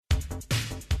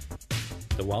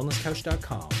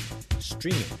thewellnesscouch.com,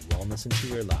 streaming wellness into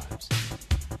your lives.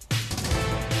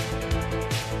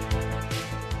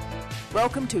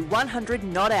 Welcome to 100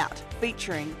 Not Out,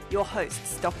 featuring your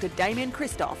hosts Dr. Damien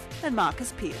Christoph and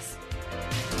Marcus Pearce.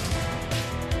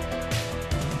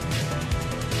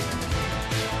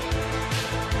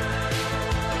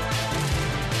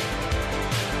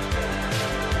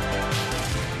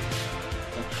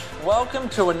 Welcome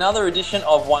to another edition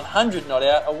of 100 Not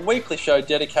Out, a weekly show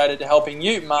dedicated to helping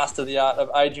you master the art of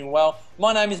aging well.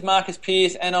 My name is Marcus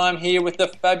Pearce and I'm here with the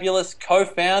fabulous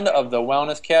co-founder of The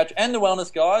Wellness Couch and The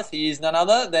Wellness Guys. He is none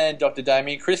other than Dr.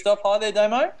 Damien Christoph. Hi there,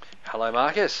 Damo. Hello,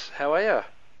 Marcus. How are you?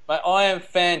 Mate, I am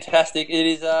fantastic. It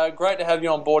is great to have you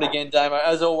on board again, Damo,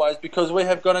 as always, because we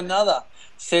have got another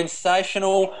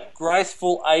sensational,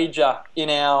 graceful ager in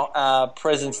our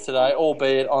presence today,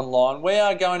 albeit online. We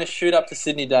are going to shoot up to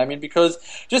Sydney, Damien, because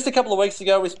just a couple of weeks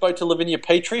ago we spoke to Lavinia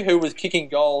Petrie, who was kicking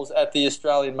goals at the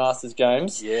Australian Masters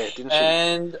Games. Yeah, didn't she?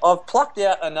 And I've plucked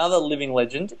out another living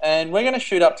legend, and we're going to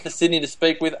shoot up to Sydney to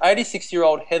speak with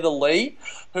 86-year-old Heather Lee,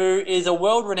 who is a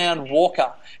world-renowned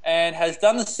walker and has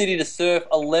done the city to surf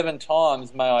 11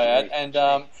 times, may I add,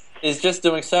 and is just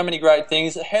doing so many great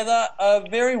things. Heather, a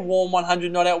very warm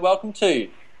 100 Not Out welcome to you.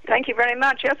 Thank you very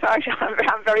much. Yes, I'm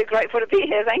very grateful to be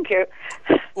here. Thank you.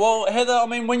 Well, Heather, I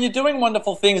mean, when you're doing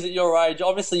wonderful things at your age,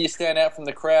 obviously you stand out from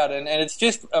the crowd, and it's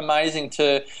just amazing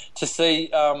to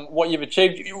see what you've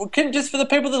achieved. Just for the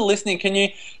people that are listening, can you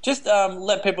just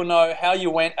let people know how you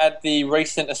went at the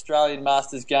recent Australian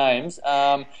Masters Games?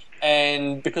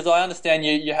 And because I understand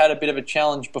you had a bit of a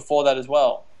challenge before that as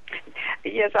well.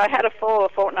 Yes, I had a fall a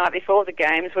fortnight before the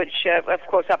games, which of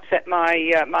course upset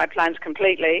my plans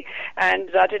completely, and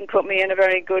didn't put me in a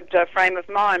very good frame of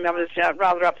mind. I was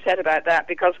rather upset about that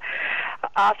because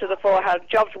after the fall I had a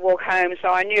job to walk home, so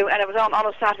I knew, and it was on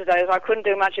a Saturday, so I couldn't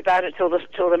do much about it till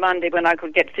the Monday when I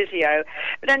could get physio.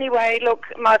 But anyway, look,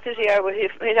 my physio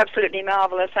he's absolutely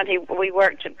marvellous, and we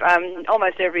worked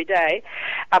almost every day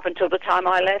up until the time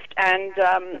I left, and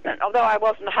although I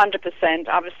wasn't 100%,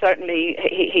 I was certainly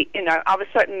I was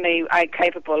certainly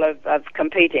capable of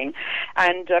competing,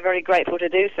 and very grateful to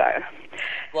do so.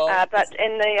 Well, but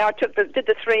I did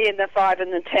the 3 and the 5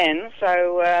 and the 10,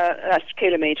 so that's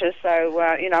kilometres. So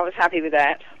I was happy with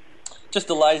that. Just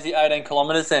a lazy 18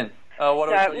 kilometres then.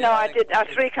 I did a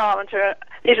 3 kilometre.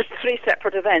 These are 3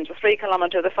 separate events: the 3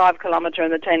 kilometre, the 5 kilometre,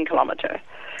 and the 10 kilometre.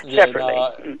 Separately.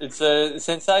 No, it's a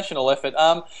sensational effort.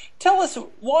 Tell us,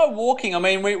 why walking? I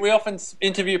mean, we often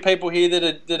interview people here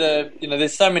that are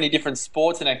there's so many different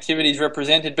sports and activities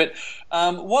represented, but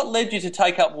what led you to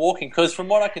take up walking? Because from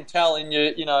what I can tell, in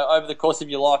your over the course of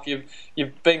your life,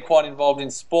 you've been quite involved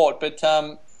in sport, but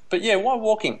yeah, why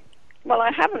walking? Well,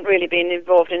 I haven't really been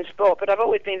involved in sport, but I've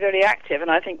always been very active, and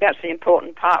I think that's the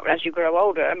important part as you grow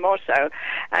older, and more so.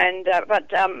 And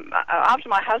but after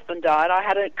my husband died, I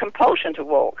had a compulsion to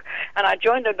walk, and I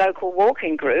joined a local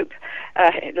walking group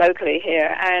locally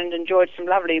here, and enjoyed some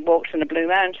lovely walks in the Blue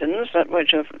Mountains,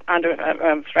 which are under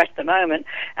threat at the moment.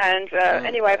 And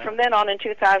anyway, from then on, in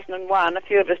 2001, a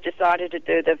few of us decided to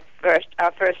do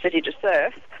our first city to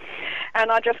surf. And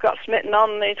I just got smitten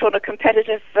on the sort of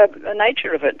competitive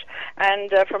nature of it. And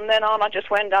from then on, I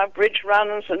just went out bridge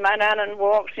runs and Mount Annan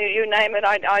walks, you name it,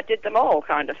 I did them all,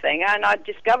 kind of thing. And I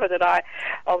discovered that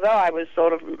although I was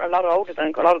sort of a lot older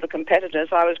than a lot of the competitors,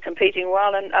 I was competing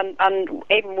well and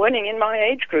even winning in my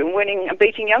age group, winning and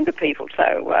beating younger people. So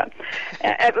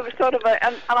it was sort of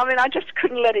and I mean, I just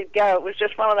couldn't let it go. It was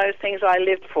just one of those things I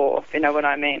lived for, if you know what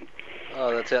I mean.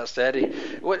 Oh, that's outstanding.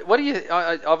 What do you?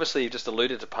 Obviously, you've just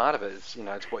alluded to part of it.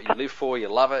 It's what you live for. You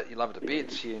love it. You love it a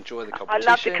bit. You enjoy the competition.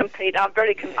 I love to compete.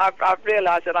 I've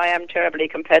realised that I am terribly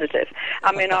competitive.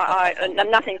 I mean,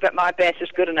 nothing but my best is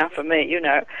good enough for me.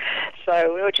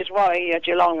 So which is why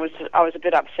Geelong I was a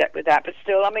bit upset with that. But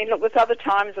still, I mean, look, there's other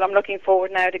times that I'm looking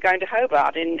forward now to going to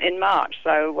Hobart in March.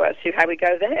 So see how we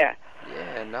go there.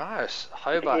 Yeah, nice.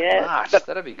 Hobart, March.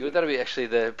 That'll be good. That'll be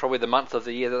actually probably the month of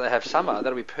the year that they have summer.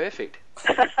 That'll be perfect.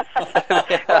 Well,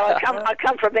 I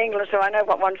come from England, so I know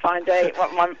what one fine day,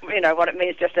 what it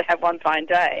means just to have one fine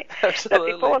day.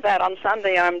 Absolutely. But before that, on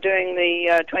Sunday, I'm doing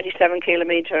the 27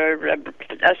 kilometre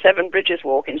 7 Bridges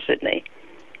walk in Sydney.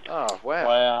 Oh, wow.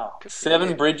 Wow.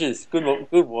 7 bridges. Good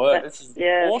work. This is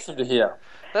awesome to hear.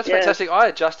 That's fantastic. I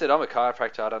adjusted. I'm a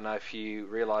chiropractor. I don't know if you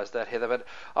realise that, Heather, but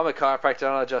I'm a chiropractor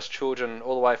and I adjust children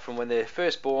all the way from when they're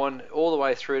first born all the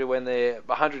way through to when they're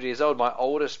 100 years old. My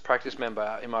oldest practice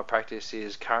member in my practice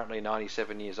is currently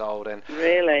 97 years old. And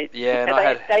really? Yeah. And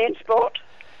are they in sport?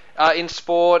 In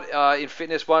sport, in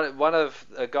fitness, one of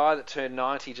a guy that turned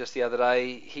 90 just the other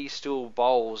day, he still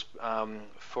bowls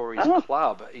for his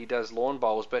club. He does lawn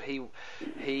bowls, but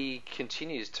he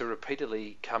continues to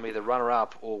repeatedly come either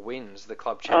runner-up or wins the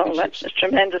club championships. Oh, that's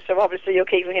tremendous. So obviously you're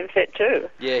keeping him fit too.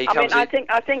 Yeah, he comes I think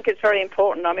it's very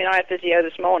important. I mean, I had physio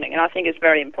this morning, and I think it's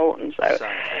very important. So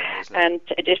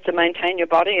just to maintain your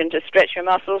body and to stretch your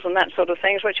muscles and that sort of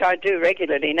things, which I do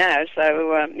regularly now.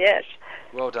 So yes.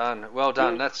 Well done.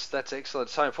 That's excellent.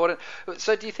 So important.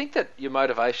 So do you think that your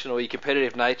motivation or your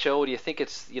competitive nature, or do you think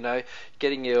it's,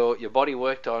 getting your body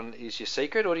worked on is your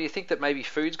secret, or do you think that maybe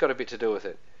food's got a bit to do with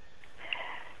it?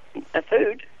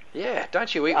 Food? Yeah,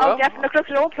 don't you eat well? Definitely. Look,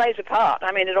 it all plays a part.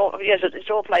 I mean, it all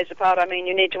plays a part. I mean,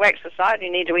 you need to exercise,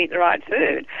 you need to eat the right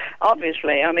food,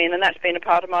 obviously. I mean, and that's been a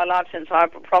part of my life since I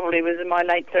probably was in my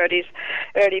late 30s,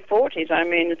 early 40s. I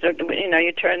mean,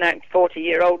 you turn that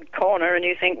 40-year-old corner and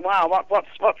you think, wow, what's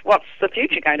the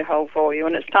future going to hold for you?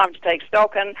 And it's time to take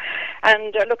stock and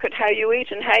look at how you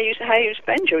eat and how you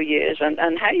spend your years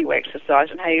and how you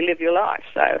exercise and how you live your life.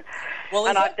 So,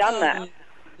 I've done that.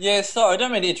 Yeah, sorry, I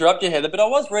don't mean to interrupt you, Heather, but I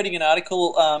was reading an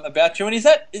article about you, and is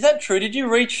that true? Did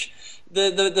you reach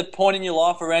the point in your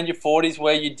life around your 40s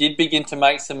where you did begin to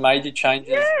make some major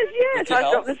changes? Yes. I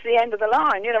thought this was the end of the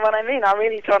line. You know what I mean? I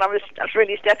really thought I was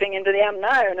really stepping into the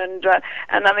unknown,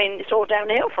 and I mean, it's all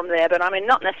downhill from there. But I mean,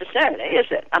 not necessarily,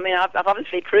 is it? I mean, I've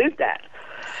obviously proved that.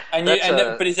 But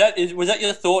was that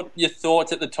your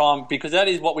thoughts at the time? Because that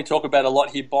is what we talk about a lot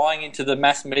here, buying into the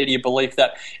mass media belief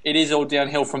that it is all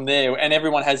downhill from there, and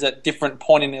everyone has that different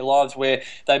point in their lives where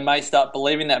they may start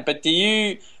believing that. But do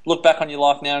you look back on your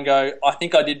life now and go, I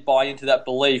think I did buy into that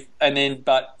belief,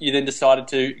 but you then decided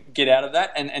to get out of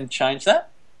that and change that?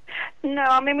 No,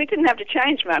 I mean, we didn't have to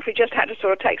change much. We just had to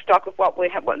sort of take stock of what we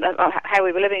had, how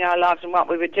we were living our lives and what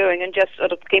we were doing, and just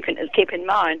sort of keep in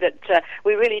mind that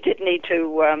we really did need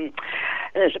to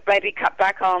maybe cut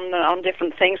back on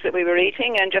different things that we were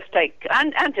eating, and just take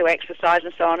and do exercise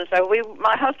and so on. And so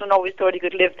my husband always thought he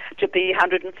could live to be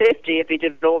 150 if he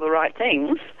did all the right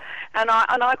things. And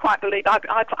I quite believe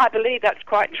I believe that's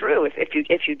quite true if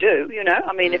you do,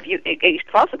 I mean, it's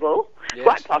possible, yes.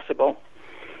 Quite possible.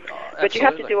 But you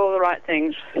have to do all the right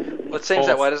things. Well, it seems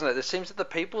that way, doesn't it? It seems that the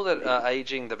people that are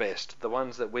ageing the best, the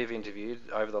ones that we've interviewed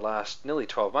over the last nearly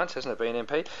 12 months, hasn't it been,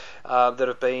 MP, that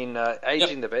have been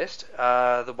ageing the best,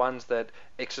 are the ones that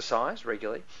exercise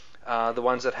regularly, the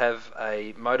ones that have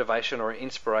a motivation or an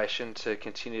inspiration to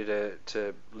continue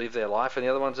to live their life, and the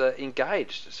other ones are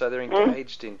engaged. So they're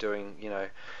engaged in doing,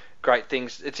 great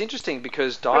things. It's interesting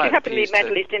because diet. You have to be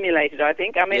mentally stimulated, I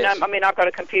think. I mean, yes. I've got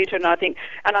a computer, and I've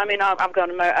got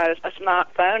a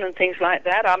smartphone and things like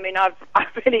that. I mean, I've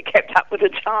really kept up with the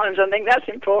times. I think that's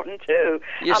important too.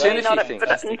 You've seen a few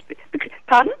things.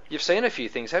 Pardon? You've seen a few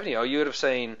things, haven't you? Or you would have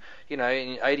seen, in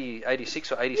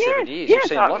 86 or 87 years. Yes, you've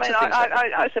seen lots of things.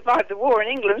 I survived the war in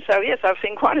England, so yes, I've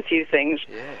seen quite a few things.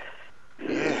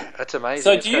 Yeah, that's amazing.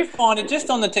 So do you find it, just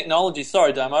on the technology,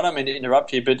 sorry Dame, I don't mean to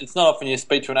interrupt you, but it's not often you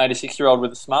speak to an 86-year-old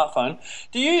with a smartphone.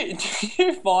 Do you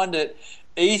find it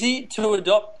easy to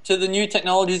adopt to the new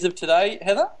technologies of today,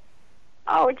 Heather?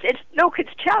 Oh,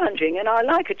 it's challenging, and I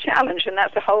like a challenge, and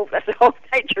that's the whole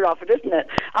nature of it, isn't it?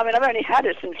 I mean, I've only had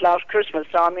it since last Christmas,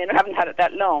 so I haven't had it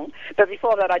that long. But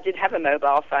before that, I did have a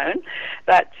mobile phone.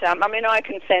 But I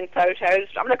can send photos.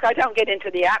 Look, I don't get into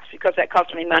the apps because that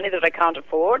costs me money that I can't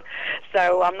afford.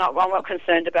 So I'm not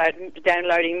concerned about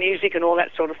downloading music and all that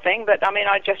sort of thing. But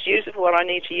I just use it for what I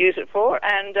need to use it for,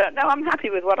 and no, I'm happy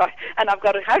with and I've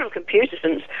had a computer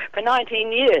for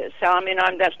 19 years. So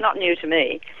that's not new to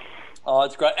me. Oh,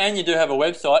 it's great. And you do have a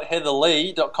website,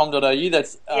 heatherlee.com.au.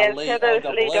 That's yes, Lee.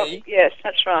 Yes,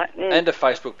 that's right. And a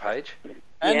Facebook page.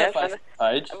 And a Facebook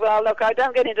page. Well, look, I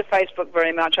don't get into Facebook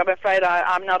very much. I'm afraid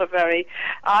I'm not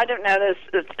I don't know,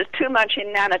 there's too much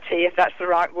inanity, if that's the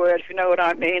right word, if you know what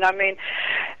I mean. I mean,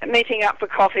 meeting up for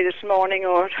coffee this morning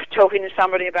or talking to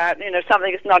somebody about,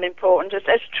 something that's not important,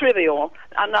 it's trivial.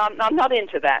 And I'm not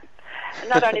into that. And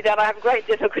not only that, I have great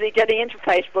difficulty getting into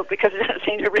Facebook because it doesn't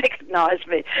seem to recognise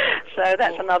me. So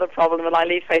that's another problem, and I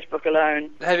leave Facebook alone.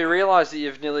 Have you realised that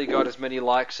you've nearly got as many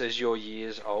likes as you're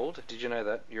years old? Did you know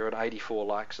that? You're at 84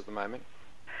 likes at the moment.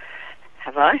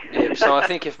 Have I? Yeah, so I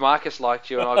think if Marcus liked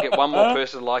you and I'll get one more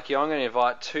person to like you, I'm going to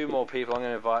invite two more people. I'm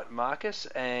going to invite Marcus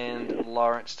and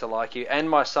Lawrence to like you, and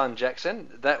my son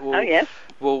Jackson. That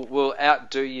will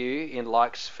outdo you in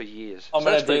likes for years. I'm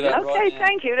going to do that right now.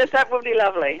 Thank you. That would be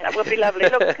lovely. That would be lovely.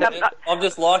 Look, I've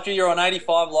just liked you. You're on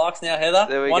 85 likes now, Heather.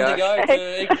 There we go. One to go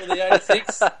to equal the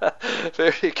 86.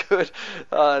 Very good.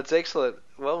 It's excellent.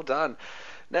 Well done.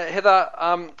 Now, Heather,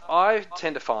 I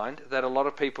tend to find that a lot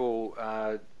of people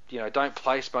don't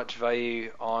place much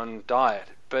value on diet,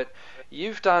 but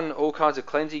you've done all kinds of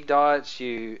cleansing diets.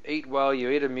 You eat well. You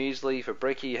eat a muesli for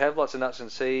brekkie. You have lots of nuts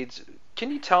and seeds. Can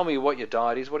you tell me what your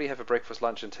diet is? What do you have for breakfast,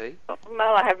 lunch, and tea?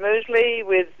 Well, I have muesli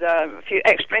with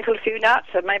sprinkled a few nuts,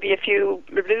 maybe a few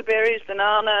blueberries,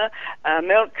 banana,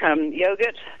 milk,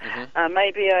 yogurt,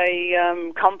 maybe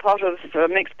a compote of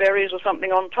mixed berries or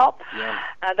something on top. Yeah.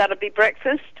 That'd be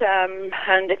breakfast.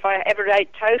 And if I ever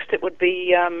ate toast, it would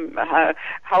be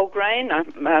whole grain.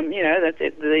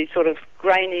 The sort of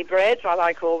grainy breads. I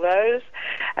like all those.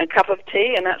 And a cup of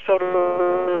tea and that sort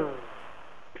of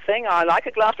thing. I like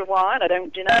a glass of wine. I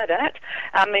don't deny that.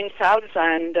 I mean salads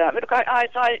and look, I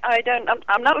don't.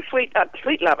 I'm not a sweet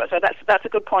lover, so that's a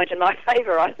good point in my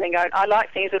favour. I think I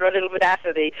like things that are a little bit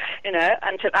acidy, and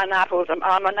apples.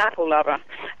 I'm an apple lover,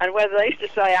 and whether they used to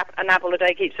say an apple a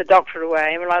day keeps the doctor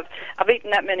away. Well, I've eaten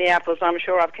that many apples. I'm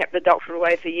sure I've kept the doctor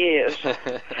away for years.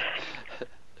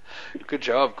 Good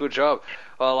job.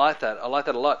 Well, I like that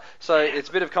a lot. So it's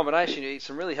a bit of a combination. You eat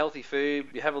some really healthy food.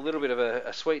 You have a little bit of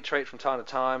a sweet treat from time to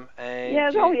time. And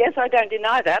yes, I don't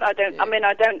deny that. I don't. Yeah. I mean,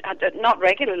 I don't not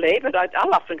regularly, but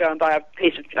I'll often go and buy a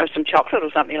piece of some chocolate or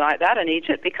something like that and eat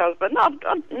it but not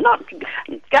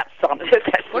guts on it.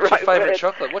 What's your favourite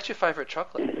chocolate? What's your favourite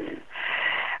chocolate?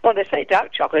 Well, they say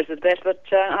dark chocolate is the best, but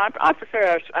I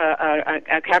prefer a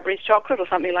Cadbury's chocolate or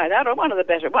something like that, or one of the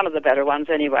better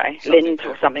ones anyway, Lindt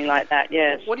or something like that.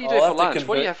 Yes. What do you do for lunch?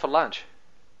 What do you have for lunch?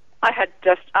 I had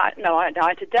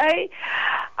today.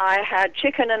 I had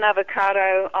chicken and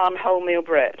avocado on wholemeal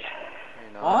bread.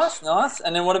 Nice.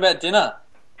 And then what about dinner?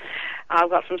 I've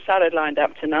got some salad lined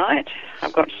up tonight.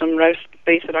 I've got some roast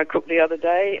beef that I cooked the other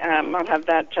day. I'll have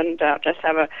that and just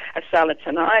have a salad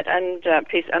tonight and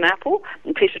an apple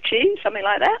and a piece of cheese, something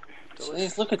like that.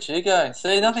 Jeez, look at you go.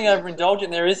 See, nothing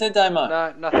overindulgent there, is there, Damo?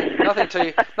 No, nothing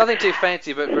too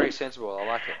fancy, but very sensible. I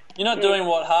like it. You're not doing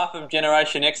what half of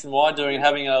Generation X and Y doing,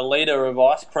 having a litre of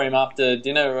ice cream after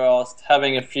dinner, whilst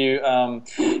having a few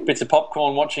bits of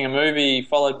popcorn, watching a movie,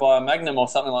 followed by a Magnum or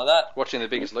something like that. Watching The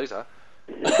Biggest Loser.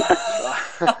 Not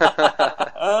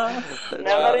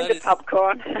into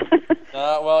popcorn.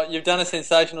 Well, you've done a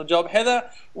sensational job, Heather.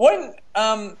 When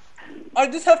I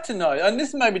just have to know, and this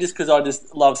is maybe just because I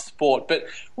just love sport, but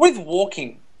with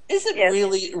walking, is it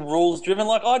really rules driven?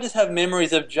 Like, I just have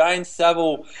memories of Jane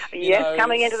Saville.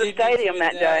 Coming into the stadium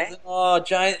that day. Oh,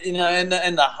 Jane, and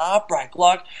the heartbreak.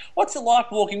 Like, what's it like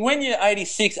walking when you're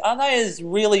 86? Are they as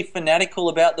really fanatical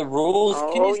about the rules?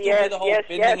 Can you still do the whole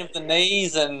bending of the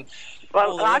knees and?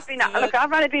 Well, I've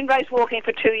only been race walking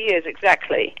for 2 years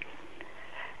exactly.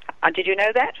 Did you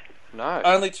know that? No.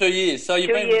 Only 2 years. So you've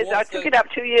 2 years. I took it up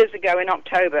 2 years ago in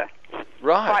October.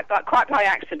 Right. Quite by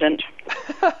accident.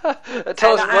 Tell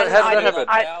us, how did that happen?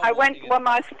 I went. Well,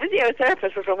 my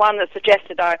physiotherapist was the one that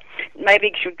suggested I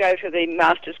maybe should go to the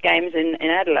Masters Games in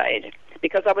Adelaide,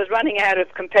 because I was running out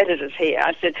of competitors here.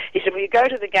 He said, well, you go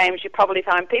to the games, you probably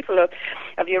find people of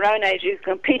your own age you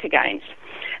can compete against.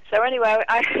 So anyway,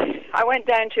 I went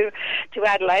down to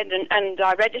Adelaide and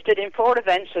I registered in 4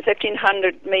 events, the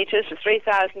 1,500 metres, the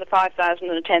 3,000, the 5,000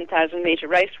 and the 10,000 metre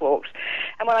race walks.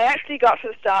 And when I actually got to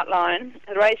the start line,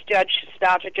 the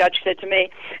starter judge said to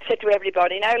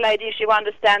everybody, now ladies, you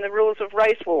understand the rules of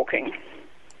race walking.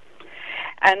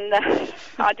 And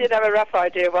I did have a rough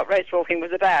idea what race walking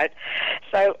was about.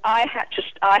 So I had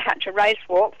to race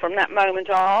walk from that moment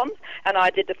on, and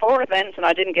I did the 4 events, and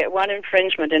I didn't get one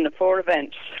infringement in the 4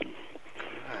 events.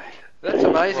 That's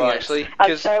amazing, actually.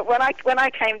 So when I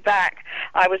came back,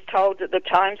 I was told that the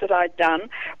times that I'd done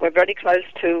were very close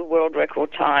to world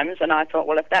record times, and I thought,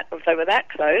 well, if they were that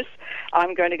close,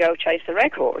 I'm going to go chase the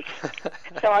records.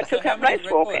 So I took up race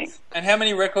walking. And how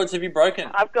many records have you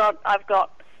broken? I've got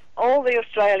all the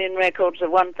Australian records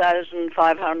of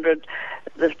 1,500,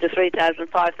 the 3,000,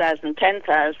 5,000 and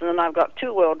 10,000, and I've got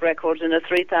 2 world records in the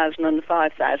 3,000 and the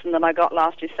 5,000 that I got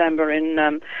last December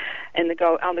on the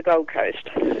Gold Coast.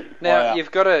 Now,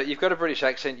 you've got a British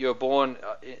accent. You were born,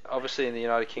 obviously, in the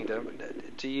United Kingdom.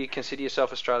 Do you consider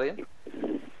yourself Australian?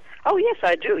 Oh, yes,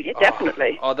 I do. Yeah,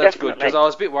 definitely. Oh, that's good, because I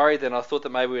was a bit worried then. I thought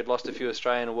that maybe we had lost a few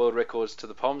Australian world records to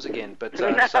the Poms again, but so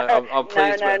I'm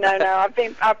pleased with that. No. I've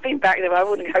been back there. I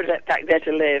wouldn't go back there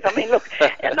to live. I mean, look,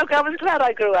 I was glad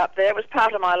I grew up there. It was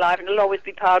part of my life, and it'll always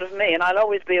be part of me, and I'll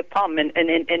always be a Pom in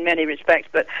many respects,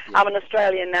 but I'm an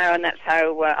Australian now, and that's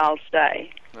how I'll stay.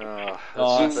 Oh,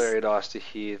 that's very nice to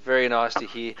hear. Very nice to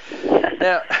hear.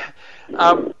 Now,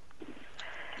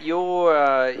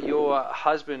 your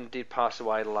husband did pass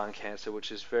away to lung cancer,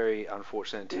 which is very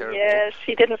unfortunate and terrible. Yes,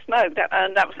 he didn't smoke,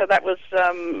 that was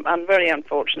very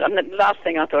unfortunate. And the last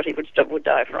thing I thought he would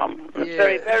die from. It's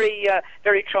very, very,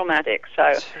 very traumatic.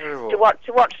 So Terrible.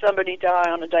 to watch somebody die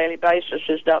on a daily basis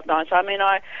is not nice. I mean,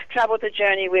 I travelled the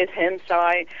journey with him,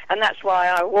 and that's why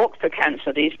I walk for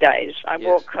cancer these days. I've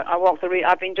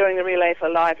been doing the Relay for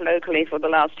Life locally for the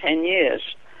last 10 years.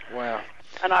 Wow.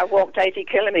 And I walked 80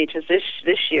 kilometres this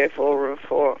year for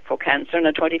cancer in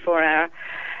a 24-hour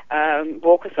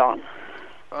walkathon.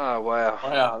 Oh,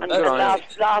 wow. And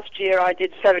last year I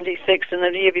did 76, and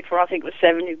the year before I think was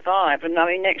 75. And I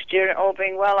mean, next year, all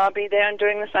being well, I'll be there and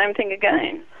doing the same thing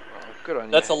again. Good on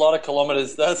you. That's a lot of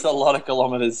kilometres.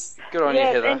 Good on you,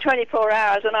 Heather. In 24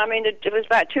 hours, and I mean, it was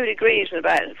about 2 degrees at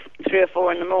about 3 or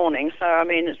 4 in the morning. So I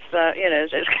mean, it's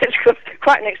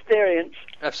quite an experience.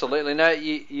 Absolutely. No,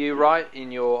 you write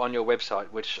on your website,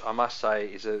 which I must say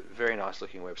is a very nice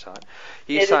looking website.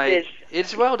 You say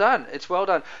it's well done. It's well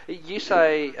done. You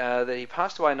say that he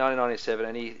passed away in 1997,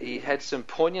 and he had some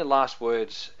poignant last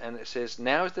words, and it says,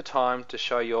 "Now is the time to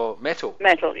show your mettle."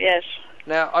 Metal, yes.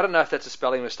 Now, I don't know if that's a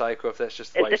spelling mistake or if that's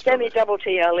just the way you It's spell it.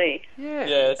 M-E-double-T-L-E.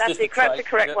 Yeah, that's the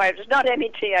correct way. It's not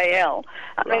M-E-T-A-L.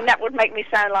 I mean, that would make me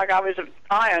sound like I was of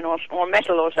iron or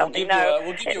metal or something.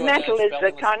 We'll give you metal is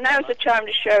the kind. Now's the time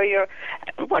to show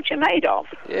what you're made of.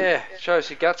 Yeah, shows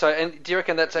your guts. And do you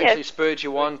reckon that's actually spurred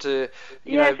you on to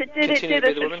continue to be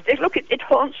the woman? It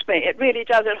haunts me. It really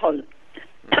does. It haunts.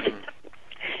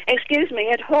 Excuse me,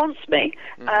 it haunts me,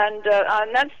 and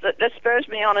that spurs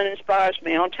me on and inspires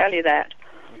me. I'll tell you that.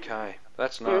 Okay,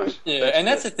 that's nice. Yeah,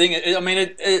 that's the thing. I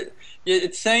mean,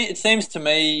 it seems to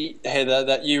me, Heather,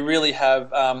 that you really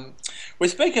have. We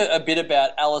speak a bit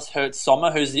about Alice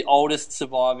Herz-Sommer, who's the oldest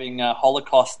surviving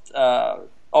Holocaust.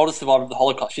 Oldest survivor of the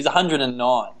Holocaust. She's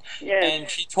 109. Yes. And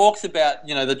she talks about,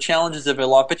 the challenges of her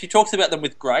life, but she talks about them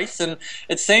with grace. And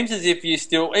it seems as if you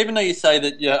still, even though you say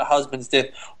that your husband's death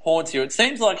haunts you, it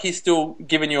seems like he's still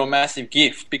given you a massive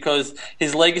gift because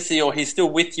his legacy, or he's still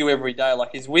with you every day.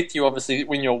 Like he's with you, obviously,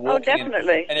 when you're walking and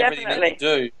everything that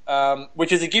you do,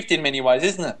 which is a gift in many ways,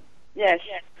 isn't it? Yes.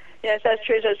 Yes, that's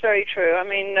true. That's very true. I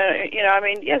mean,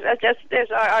 yes,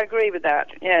 I agree with that.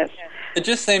 Yes. It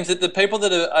just seems that the people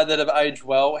that have aged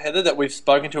well, Heather, that we've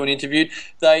spoken to and interviewed,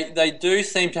 they do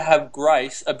seem to have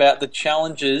grace about the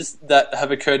challenges that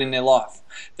have occurred in their life.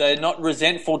 They're not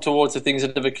resentful towards the things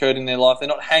that have occurred in their life. They're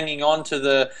not hanging on to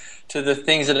the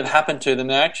things that have happened to them.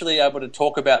 They're actually able to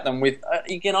talk about them with,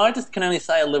 again, I just can only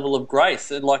say a level of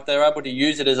grace. Like they're able to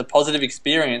use it as a positive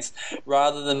experience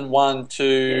rather than one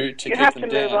to keep them down. You have to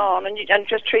move on and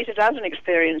just treat it as an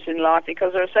experience in life,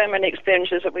 because there are so many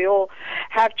experiences that we all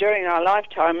have during our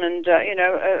lifetime, and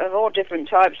of all different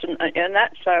types and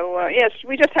that. So yes,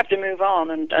 we just have to move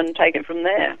on and take it from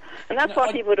there. And that's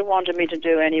what he would have wanted me to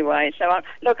do anyway. So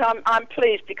I'm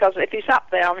pleased, because if he's up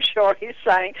there, I'm sure he's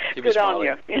saying, "Good on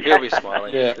you." He'll be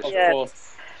smiling. Yeah, of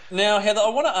course. Now, Heather, I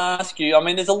want to ask you, I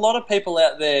mean, there's a lot of people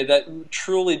out there that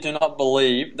truly do not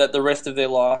believe that the rest of their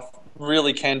life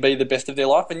really can be the best of their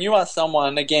life. And you are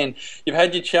someone, again, you've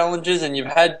had your challenges and you've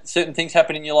had certain things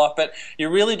happen in your life, but you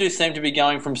really do seem to be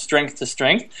going from strength to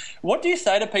strength. What do you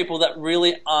say to people that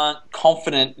really aren't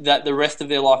confident that the rest of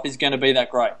their life is going to be that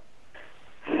great?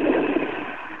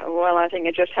 Well, I think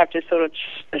you just have to sort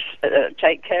of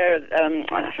take care of,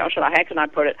 how can I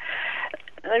put it?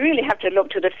 They really have to look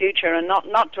to the future and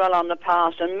not dwell on the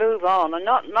past and move on, and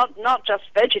not just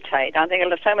vegetate. I think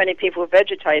so many people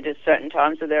vegetate at certain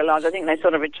times of their lives. I think they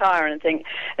sort of retire and think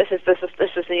this is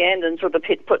the end, and sort of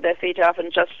put their feet up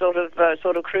and just sort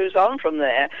of cruise on from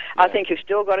there. Yeah. I think you've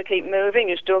still got to keep moving.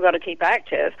 You've still got to keep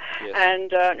active,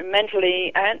 and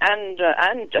mentally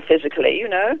and physically,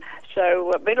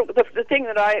 So, the thing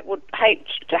that I would hate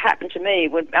to happen to me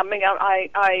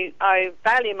I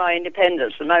value my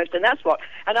independence the most, and that's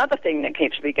another thing that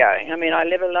keeps me going. I mean, I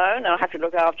live alone, I have to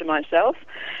look after myself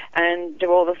and do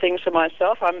all the things for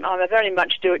myself. I'm a very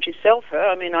much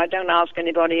do-it-yourselfer. I mean, I don't ask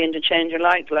anybody in to change a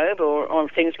light globe or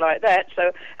things like that.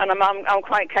 So, and I'm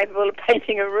quite capable of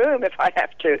painting a room if I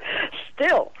have to.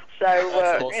 Still, so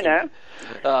awesome.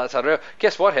 That's unreal.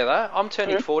 Guess what, Heather? I'm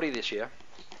turning 40 this year.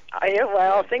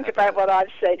 Well, think about what I've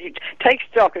said. You take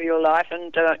stock of your life,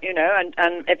 and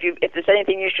and if there's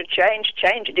anything you should change.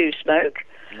 Do you smoke?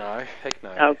 No, heck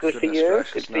no. Oh, good for you.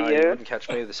 Good for you. You wouldn't catch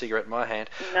me with a cigarette in my hand.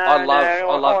 No, I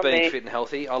love being fit and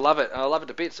healthy. I love it. I love it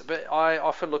to bits. But I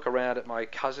often look around at my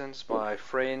cousins, my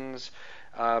friends,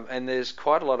 and there's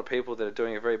quite a lot of people that are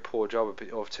doing a very poor job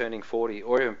of turning 40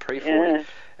 or even pre-40.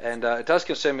 And it does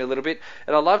concern me a little bit.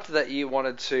 And I loved that you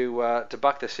wanted to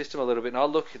buck the system a little bit.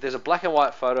 And there's a black and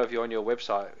white photo of you on your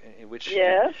website in which...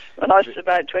 Yes, when I was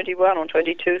about 21 or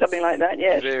 22, something like that,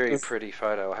 yes. Very pretty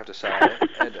photo, I have to say.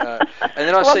 And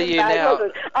then I see you now...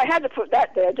 I had to put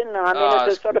that there, didn't I? I mean,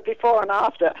 it's sort of before and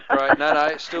after. Right,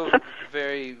 no, still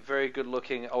very, very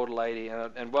good-looking old lady,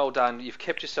 and well done. You've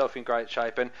kept yourself in great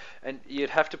shape, and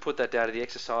you'd have to put that down to the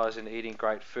exercise and eating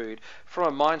great food. From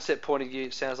a mindset point of view,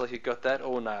 it sounds like you've got that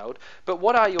all nailed. But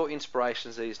what are your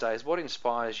inspirations these days? What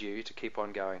inspires you to keep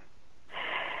on going?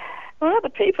 Well, other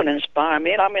people inspire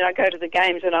me. I mean, I go to the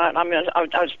games, and I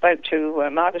spoke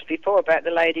to Marcus before about the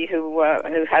lady who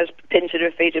has pins in her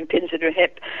feet and pins in her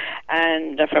hip,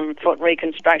 and from foot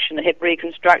reconstruction, hip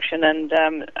reconstruction, and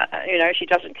she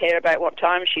doesn't care about what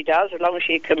time she does, as long as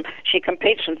she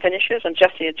competes and finishes, and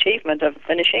just the achievement of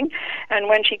finishing. And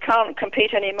when she can't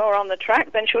compete anymore on the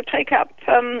track, then she'll take up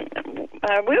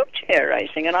wheelchair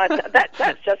racing, and that's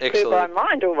just blew my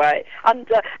mind away. And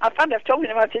I found I was talking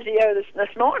to my physio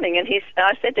this morning, and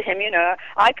I said to him,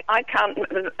 I can't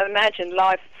imagine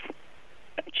life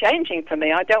changing for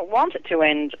me. I don't want it to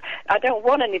end. I don't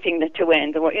want anything to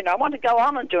end. I want to go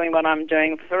on and doing what I'm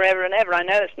doing forever and ever. I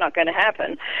know it's not going to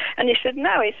happen. And he said,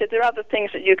 no. He said, there are other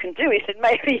things that you can do. He said,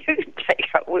 maybe you can take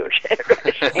up wheelchair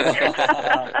racing.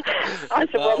 I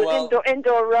said, well, there's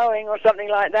indoor rowing or something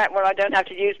like that where I don't have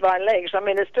to use my legs. I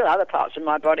mean, there's still other parts of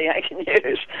my body I can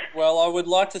use. Well, I would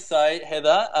like to say,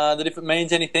 Heather, that if it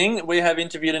means anything, we have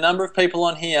interviewed a number of people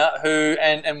on here who,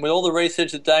 and with all the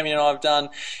research that Damien and I have done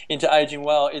into aging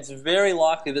well, it's very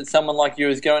likely that someone like you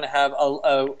is going to have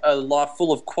a life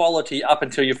full of quality up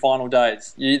until your final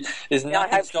days. There's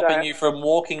nothing stopping you from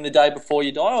walking the day before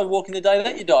you die or walking the day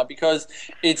that you die, because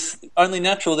it's only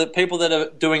natural that people that are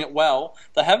doing it well,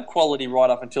 they have quality right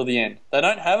up until the end. They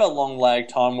don't have a long lag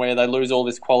time where they lose all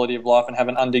this quality of life and have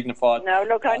an undignified... No,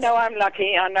 look, I know I'm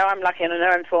lucky. I know I'm lucky and I know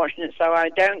I'm fortunate, so I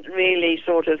don't really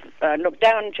sort of look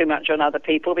down too much on other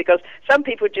people, because some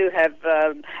people do have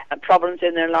problems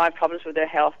in their life, problems with their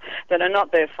health that are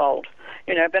not their fault.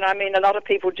 But I mean, a lot of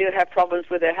people do have problems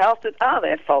with their health that are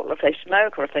their fault. If they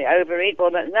smoke or if they overeat,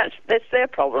 well, that's their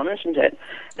problem, isn't it?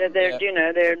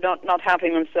 They're not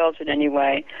helping themselves in any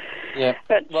way. Yeah.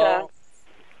 But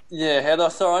yeah, Heather.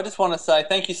 So I just want to say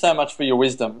thank you so much for your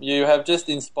wisdom. You have just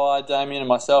inspired Damien and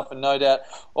myself, and no doubt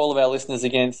all of our listeners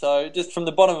again. So just from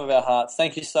the bottom of our hearts,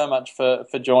 thank you so much for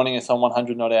joining us on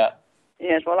 100 Not Out.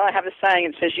 Yes. Well, I have a saying.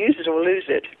 It says, "Use it or lose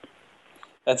it."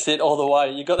 That's it, all the way.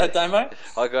 You got that, Damo?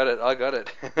 I got it.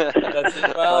 That's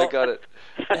it. Well, I got it.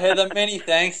 Heather, many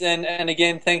thanks, and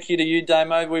again, thank you to you,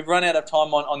 Damo. We've run out of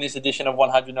time on this edition of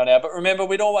 100 Not Out, but remember,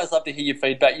 we'd always love to hear your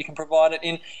feedback. You can provide it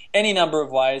in any number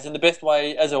of ways, and the best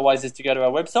way, as always, is to go to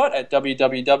our website at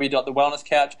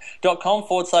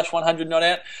www.thewellnesscouch.com/100 Not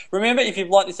Out. Remember, if you've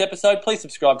liked this episode, please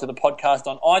subscribe to the podcast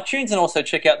on iTunes, and also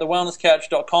check out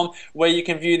thewellnesscouch.com, where you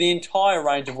can view the entire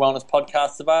range of wellness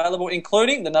podcasts available,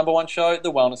 including the number one show,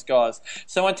 The Wellness Guys.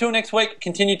 So until next week,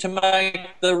 continue to make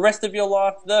the rest of your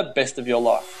life the best of your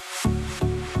life.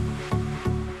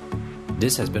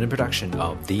 This has been a production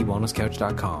of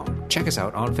TheWellnessCouch.com. Check us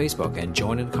out on Facebook and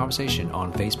join in the conversation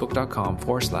on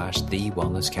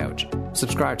Facebook.com/TheWellnessCouch.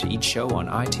 Subscribe to each show on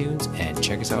iTunes and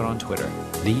check us out on Twitter.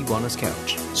 The Wellness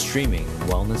Couch, streaming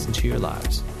wellness into your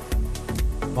lives.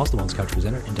 Whilst the Wellness Couch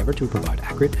presenter endeavor to provide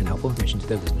accurate and helpful information to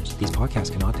their listeners, these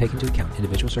podcasts cannot take into account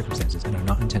individual circumstances and are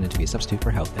not intended to be a substitute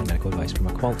for health and medical advice from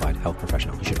a qualified health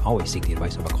professional. You should always seek the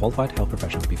advice of a qualified health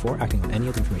professional before acting on any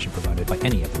of the information provided by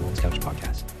any of the Wellness Couch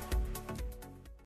podcasts.